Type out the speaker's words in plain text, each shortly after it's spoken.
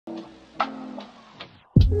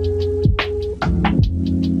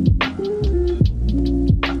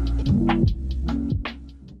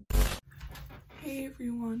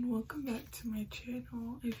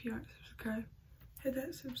channel. If you aren't subscribed, hit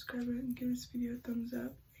that subscribe button, give this video a thumbs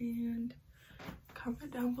up, and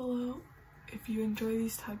comment down below if you enjoy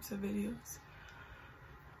these types of videos.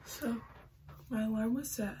 So my alarm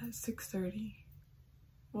was set at 6:30.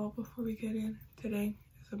 Well, before we get in, today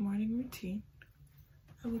is a morning routine.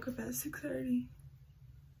 I woke up at 6:30.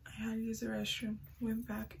 I had to use the restroom, went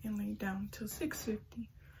back and laid down till 6:50.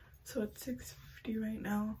 So it's 6:50 right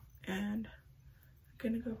now, and I'm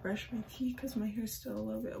gonna go brush my teeth because my hair's still a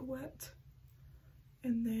little bit wet.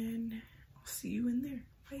 And then I'll see you in there.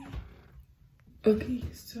 Bye. Okay,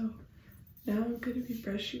 so now I'm gonna be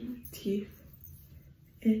brushing my teeth.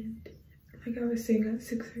 And like I was saying, at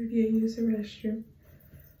 6:30 I use the restroom.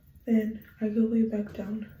 Then I go lay back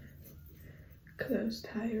down because I was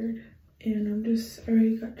tired. And I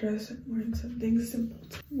already got dressed. I'm wearing something simple.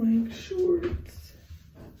 I'm wearing shorts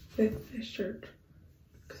with this shirt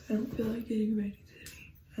because I don't feel like getting ready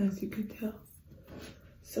today, as you can tell.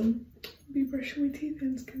 So I'll be brushing my teeth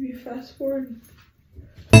and it's gonna be fast forward.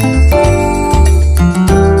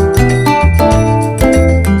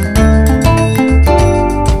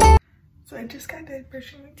 So I just got done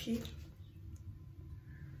brushing my teeth.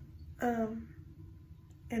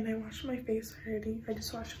 And I washed my face already. I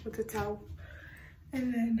just washed it with a towel.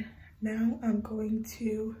 And then now I'm going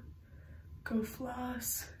to go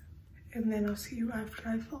floss. And then I'll see you after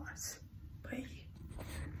I floss. Bye.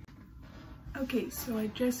 Okay, so I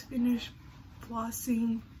just finished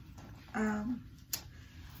flossing. And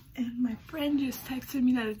my friend just texted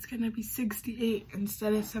me that it's gonna be 68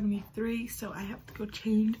 instead of 73. So I have to go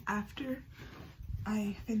change after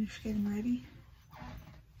I finish getting ready.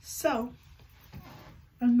 So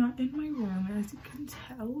I'm not in my room, as you can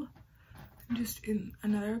tell. I'm just in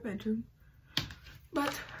another bedroom.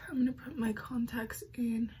 But I'm gonna put my contacts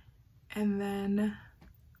in and then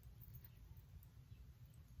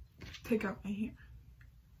take out my hair.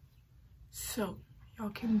 So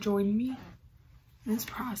y'all can join me in this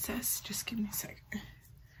process. Just give me a second.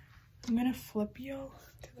 I'm gonna flip y'all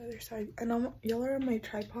to the other side. And y'all are on my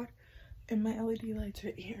tripod and my LED light's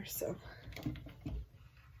right here, so.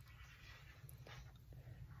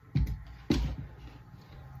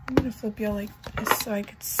 I'm gonna flip y'all like this so I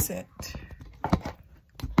could sit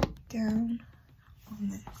down on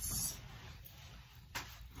this,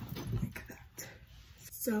 like that.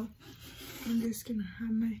 So I'm just gonna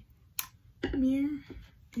have my mirror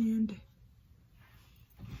and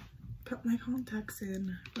put my contacts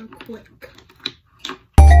in real quick.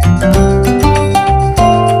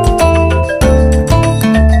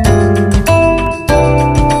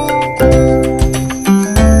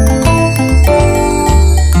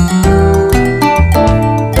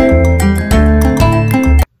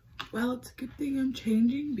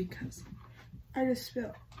 Changing because I just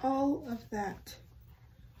spilled all of that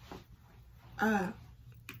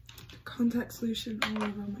contact solution all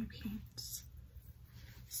over my pants.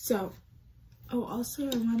 So, oh, also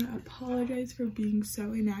I want to apologize for being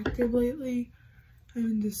so inactive lately. I've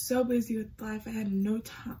been just so busy with life. I had no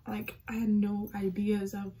time, like I had no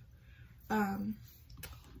ideas of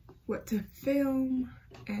what to film,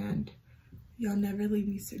 and y'all never leave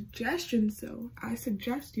me suggestions, so I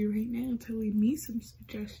suggest you right now to leave me some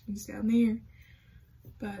suggestions down there.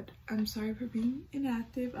 But I'm sorry for being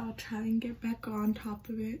inactive. I'll try and get back on top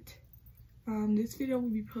of it. This video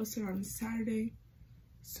will be posted on Saturday,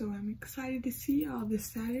 so I'm excited to see y'all this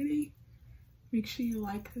Saturday. Make sure you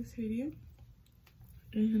like this video.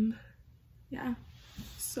 And yeah,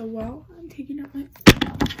 so while I'm taking out my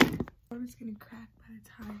phone, is gonna crack by the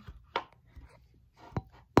time.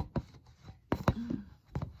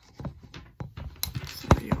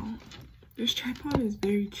 Sorry y'all, this tripod is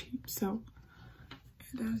very cheap, so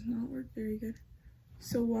it does not work very good.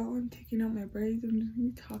 So while I'm taking out my braids, I'm just gonna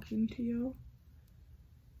be talking to y'all.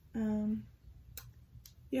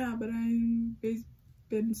 Yeah, but I've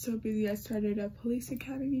been so busy. I started a police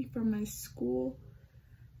academy for my school.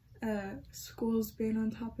 School's been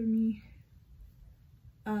on top of me.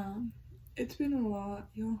 It's been a lot,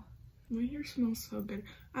 y'all. My hair smells so good.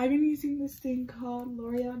 I've been using this thing called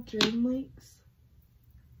L'Oreal Germ Links,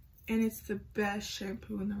 and it's the best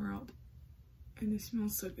shampoo in the world, and it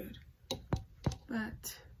smells so good.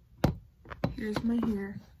 But here's my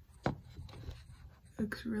hair.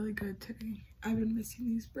 Looks really good today. I've been missing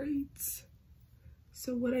these braids.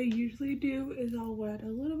 So what I usually do is I'll wet a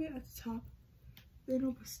little bit at the top, then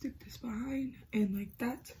I'll stick this behind, and like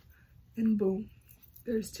that, and boom,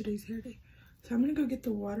 there's today's hair day. So I'm gonna go get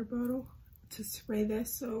the water bottle to spray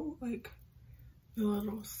this so like the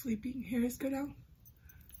little sleeping hairs go down,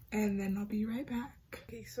 and then I'll be right back.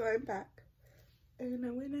 Okay, so I'm back, and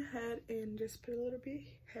I went ahead and just put a little bit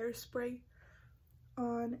hairspray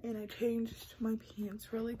on and I changed my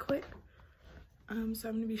pants really quick. So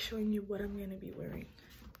I'm gonna be showing you what I'm gonna be wearing.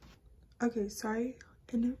 Okay, sorry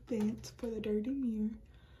in advance for the dirty mirror.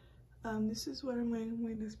 This is what I'm wearing. I'm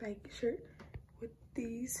wearing this baggy shirt with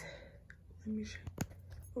these, let me show you.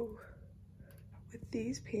 Oh, with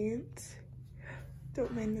these pants.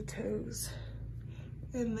 Don't mind the toes.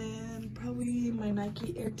 And then probably my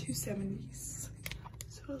Nike Air 270s.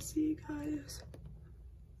 So I'll see you guys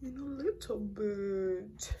in a little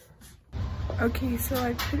bit. Okay, so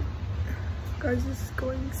guys, this is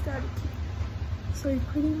going staticky. So I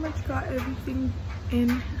pretty much got everything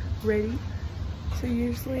in ready. So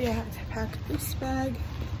usually I have to pack this bag,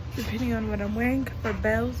 depending on what I'm wearing, for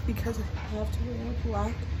bells because I have to wear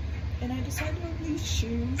black. And I decided on these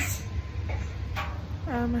shoes.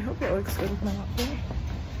 I hope it looks good with my outfit.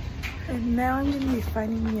 And now I'm gonna be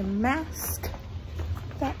finding me a mask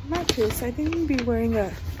that matches. I think I'm gonna be wearing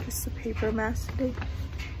just a paper mask today.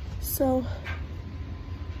 So,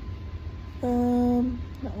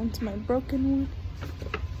 that one's my broken one.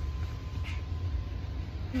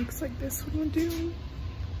 Looks like this one would do.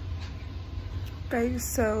 Guys,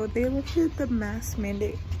 so they lifted the mask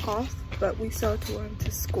mandate off, but we still have to wear them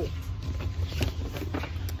to school.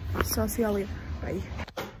 So I'll see y'all later. Bye.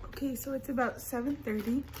 Okay, so it's about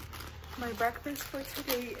 7:30. My breakfast for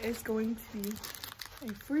today is going to be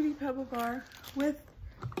a Fruity Pebble bar with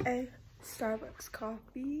a Starbucks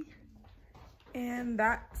coffee. And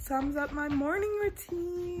that sums up my morning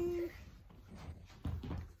routine.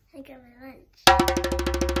 I got my lunch.